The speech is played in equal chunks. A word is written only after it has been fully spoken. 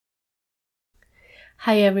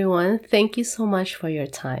Hi everyone, thank you so much for your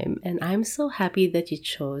time, and I'm so happy that you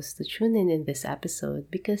chose to tune in this episode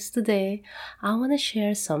because today I want to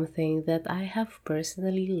share something that I have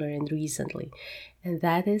personally learned recently, and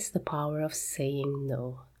that is the power of saying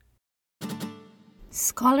no.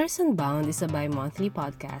 Scholars Unbound is a bi-monthly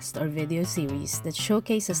podcast or video series that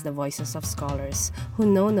showcases the voices of scholars who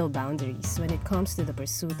know no boundaries when it comes to the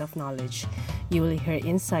pursuit of knowledge. You will hear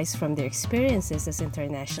insights from their experiences as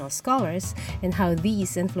international scholars and how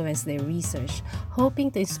these influence their research, hoping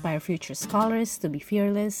to inspire future scholars to be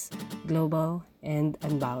fearless, global, and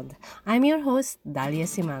unbound. I'm your host, Dalia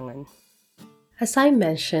Simangon. As I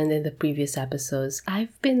mentioned in the previous episodes,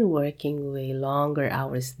 I've been working way longer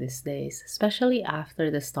hours these days, especially after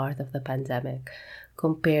the start of the pandemic,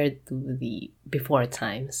 compared to the before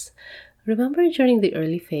times. Remember during the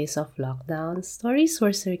early phase of lockdown, stories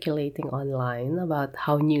were circulating online about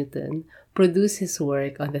how Newton produced his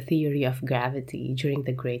work on the theory of gravity during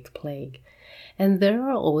the Great Plague. And there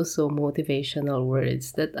are also motivational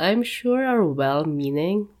words that I'm sure are well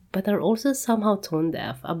meaning, but are also somehow tone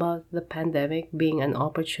deaf about the pandemic being an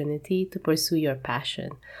opportunity to pursue your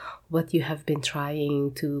passion, what you have been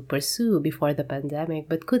trying to pursue before the pandemic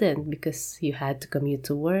but couldn't because you had to commute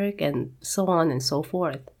to work and so on and so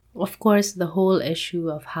forth. Of course, the whole issue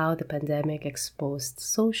of how the pandemic exposed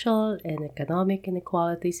social and economic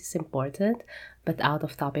inequalities is important, but out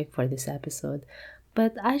of topic for this episode.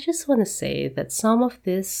 But I just want to say that some of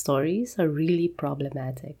these stories are really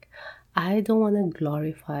problematic. I don't want to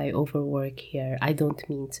glorify overwork here, I don't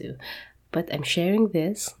mean to. But I'm sharing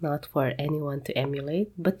this not for anyone to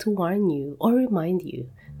emulate, but to warn you or remind you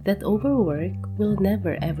that overwork will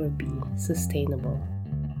never ever be sustainable.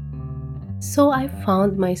 So I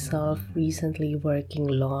found myself recently working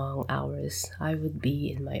long hours. I would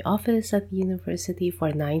be in my office at the university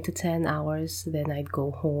for 9 to 10 hours, then I'd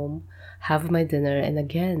go home, have my dinner, and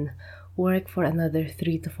again work for another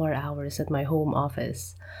 3 to 4 hours at my home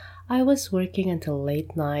office. I was working until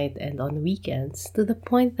late night and on weekends to the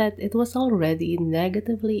point that it was already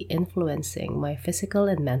negatively influencing my physical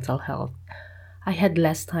and mental health. I had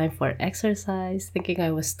less time for exercise, thinking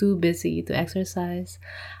I was too busy to exercise.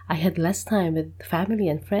 I had less time with family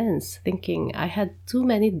and friends, thinking I had too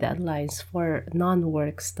many deadlines for non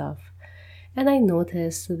work stuff. And I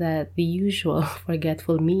noticed that the usual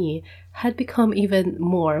forgetful me had become even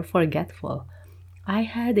more forgetful. I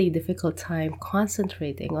had a difficult time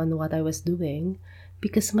concentrating on what I was doing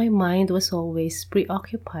because my mind was always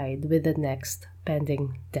preoccupied with the next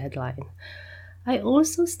pending deadline. I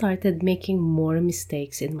also started making more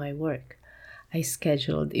mistakes in my work. I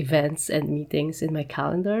scheduled events and meetings in my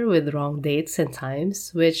calendar with wrong dates and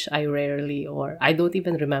times, which I rarely or I don't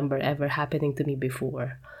even remember ever happening to me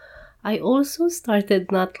before. I also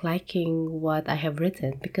started not liking what I have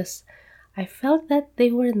written because I felt that they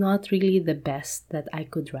were not really the best that I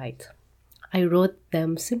could write. I wrote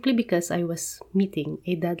them simply because I was meeting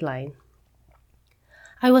a deadline.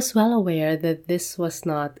 I was well aware that this was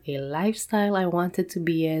not a lifestyle I wanted to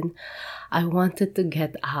be in. I wanted to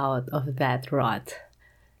get out of that rut.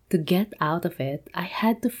 To get out of it, I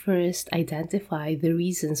had to first identify the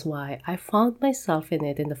reasons why I found myself in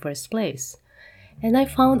it in the first place. And I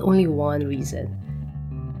found only one reason.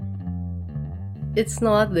 It's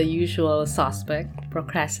not the usual suspect,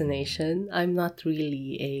 procrastination. I'm not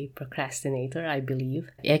really a procrastinator, I believe.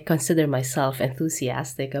 I consider myself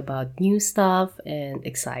enthusiastic about new stuff and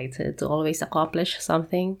excited to always accomplish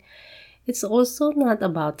something. It's also not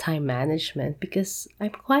about time management because I'm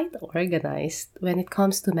quite organized when it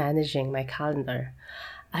comes to managing my calendar.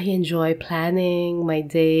 I enjoy planning my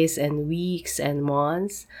days and weeks and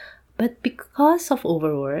months, but because of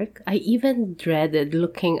overwork, I even dreaded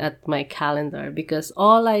looking at my calendar because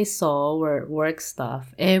all I saw were work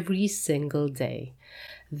stuff every single day.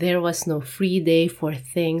 There was no free day for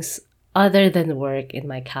things other than work in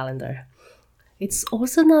my calendar. It's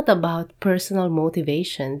also not about personal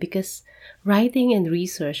motivation because writing and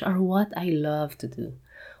research are what I love to do.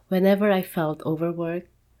 Whenever I felt overworked,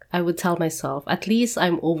 I would tell myself, at least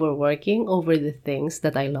I'm overworking over the things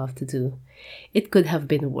that I love to do. It could have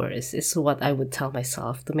been worse, is what I would tell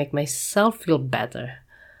myself to make myself feel better.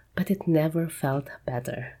 But it never felt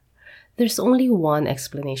better. There's only one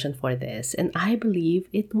explanation for this, and I believe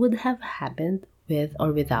it would have happened with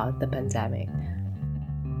or without the pandemic.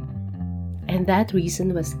 And that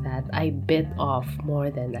reason was that I bit off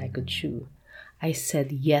more than I could chew. I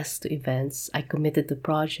said yes to events, I committed to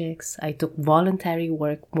projects, I took voluntary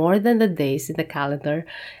work more than the days in the calendar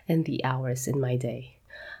and the hours in my day.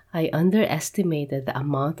 I underestimated the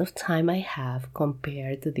amount of time I have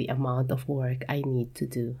compared to the amount of work I need to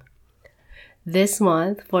do. This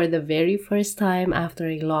month, for the very first time after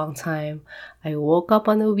a long time, I woke up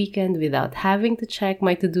on a weekend without having to check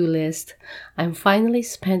my to-do list. I'm finally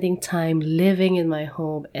spending time living in my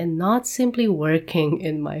home and not simply working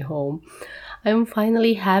in my home. I'm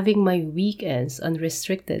finally having my weekends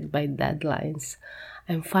unrestricted by deadlines.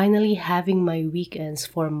 I'm finally having my weekends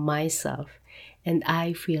for myself, and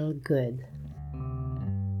I feel good.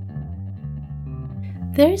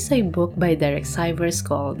 There's a book by Derek Sivers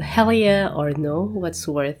called Hell Yeah or No, What's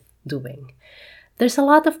Worth Doing. There's a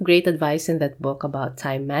lot of great advice in that book about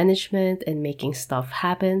time management and making stuff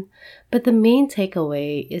happen, but the main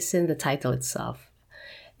takeaway is in the title itself.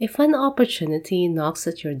 If an opportunity knocks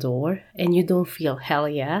at your door and you don't feel hell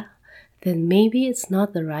yeah, then maybe it's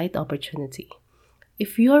not the right opportunity.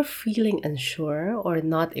 If you're feeling unsure or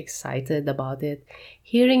not excited about it,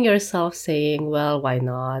 hearing yourself saying, well, why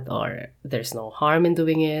not? Or there's no harm in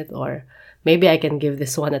doing it, or maybe I can give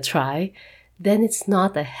this one a try, then it's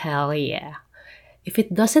not a hell yeah. If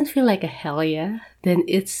it doesn't feel like a hell yeah, then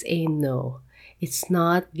it's a no. It's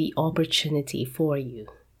not the opportunity for you.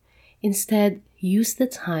 Instead, use the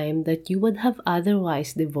time that you would have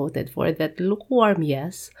otherwise devoted for that lukewarm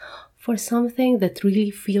yes for something that really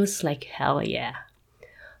feels like hell yeah.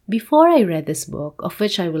 Before I read this book, of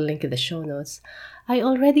which I will link in the show notes, I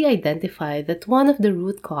already identified that one of the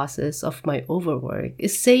root causes of my overwork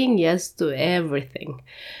is saying yes to everything.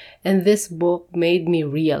 And this book made me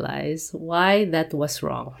realize why that was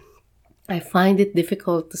wrong. I find it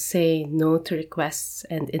difficult to say no to requests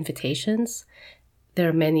and invitations. There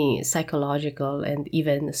are many psychological and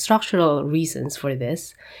even structural reasons for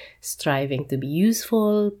this: striving to be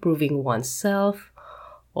useful, proving oneself,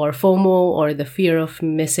 or FOMO, or the fear of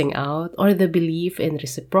missing out, or the belief in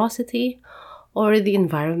reciprocity, or the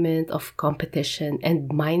environment of competition and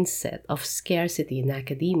mindset of scarcity in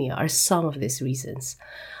academia are some of these reasons.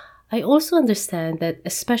 I also understand that,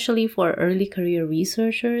 especially for early career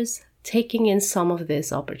researchers, taking in some of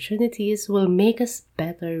these opportunities will make us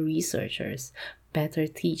better researchers, better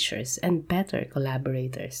teachers, and better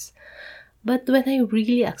collaborators. But when I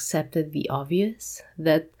really accepted the obvious,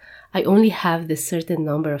 that I only have this certain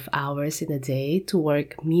number of hours in a day to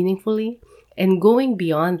work meaningfully, and going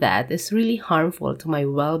beyond that is really harmful to my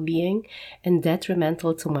well-being and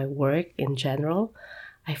detrimental to my work in general,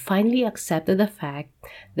 I finally accepted the fact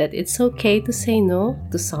that it's okay to say no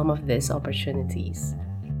to some of these opportunities.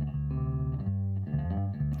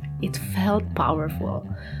 It felt powerful.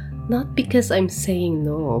 Not because I'm saying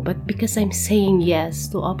no, but because I'm saying yes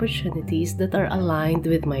to opportunities that are aligned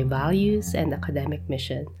with my values and academic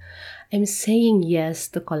mission. I'm saying yes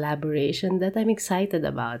to collaboration that I'm excited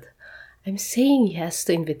about. I'm saying yes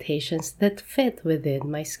to invitations that fit within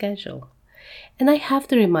my schedule. And I have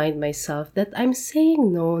to remind myself that I'm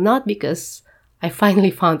saying no not because I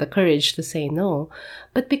finally found the courage to say no,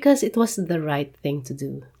 but because it was the right thing to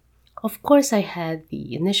do. Of course, I had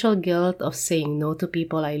the initial guilt of saying no to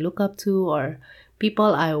people I look up to or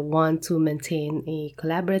people I want to maintain a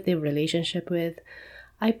collaborative relationship with.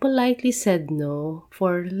 I politely said no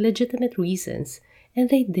for legitimate reasons, and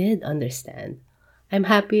they did understand. I'm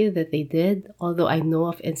happy that they did, although I know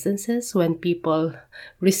of instances when people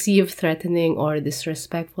receive threatening or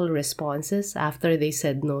disrespectful responses after they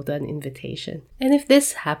said no to an invitation. And if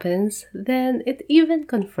this happens, then it even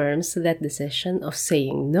confirms that decision of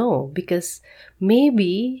saying no, because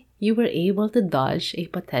maybe you were able to dodge a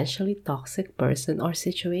potentially toxic person or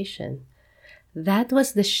situation. That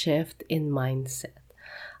was the shift in mindset.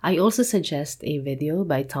 I also suggest a video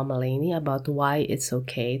by Tom Mulaney about why it's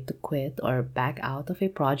okay to quit or back out of a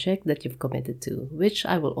project that you've committed to, which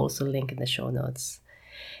I will also link in the show notes.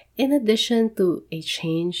 In addition to a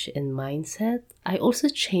change in mindset, I also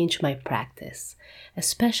changed my practice,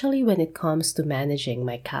 especially when it comes to managing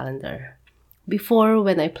my calendar. Before,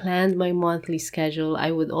 when I planned my monthly schedule, I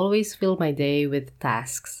would always fill my day with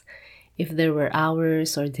tasks. If there were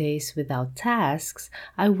hours or days without tasks,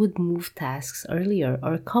 I would move tasks earlier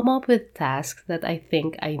or come up with tasks that I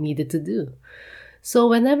think I needed to do. So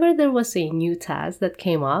whenever there was a new task that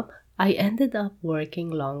came up, I ended up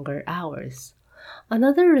working longer hours.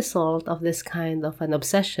 Another result of this kind of an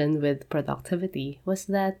obsession with productivity was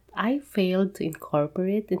that I failed to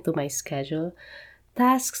incorporate into my schedule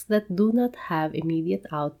tasks that do not have immediate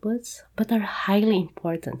outputs but are highly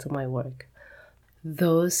important to my work.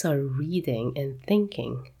 Those are reading and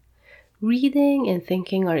thinking. Reading and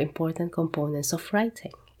thinking are important components of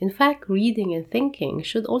writing. In fact, reading and thinking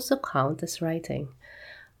should also count as writing.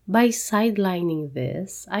 By sidelining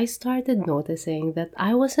this, I started noticing that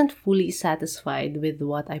I wasn't fully satisfied with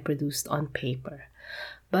what I produced on paper.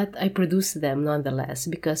 But I produce them nonetheless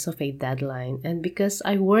because of a deadline and because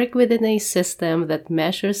I work within a system that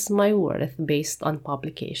measures my worth based on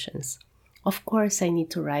publications. Of course, I need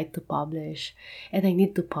to write to publish, and I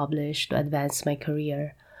need to publish to advance my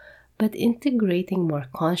career. But integrating more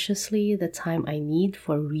consciously the time I need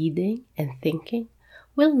for reading and thinking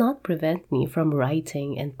will not prevent me from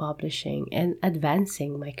writing and publishing and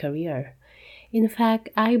advancing my career. In fact,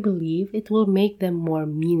 I believe it will make them more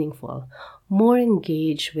meaningful, more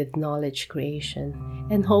engaged with knowledge creation,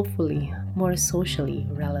 and hopefully more socially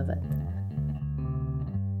relevant.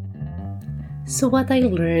 So, what I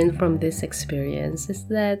learned from this experience is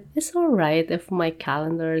that it's alright if my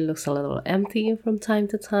calendar looks a little empty from time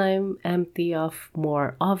to time, empty of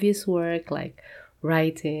more obvious work like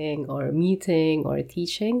writing or meeting or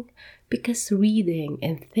teaching, because reading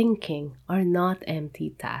and thinking are not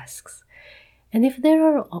empty tasks. And if there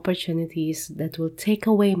are opportunities that will take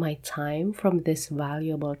away my time from these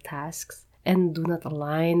valuable tasks and do not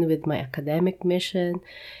align with my academic mission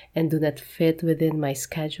and do not fit within my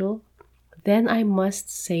schedule, then I must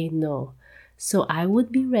say no. So I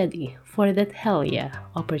would be ready for that hell yeah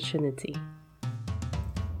opportunity.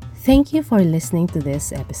 Thank you for listening to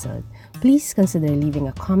this episode. Please consider leaving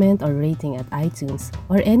a comment or rating at iTunes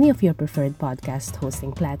or any of your preferred podcast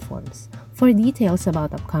hosting platforms. For details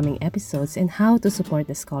about upcoming episodes and how to support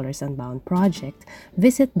the Scholars Unbound project,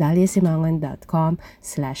 visit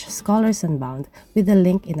daliasimangan.com/scholars unbound with the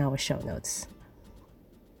link in our show notes.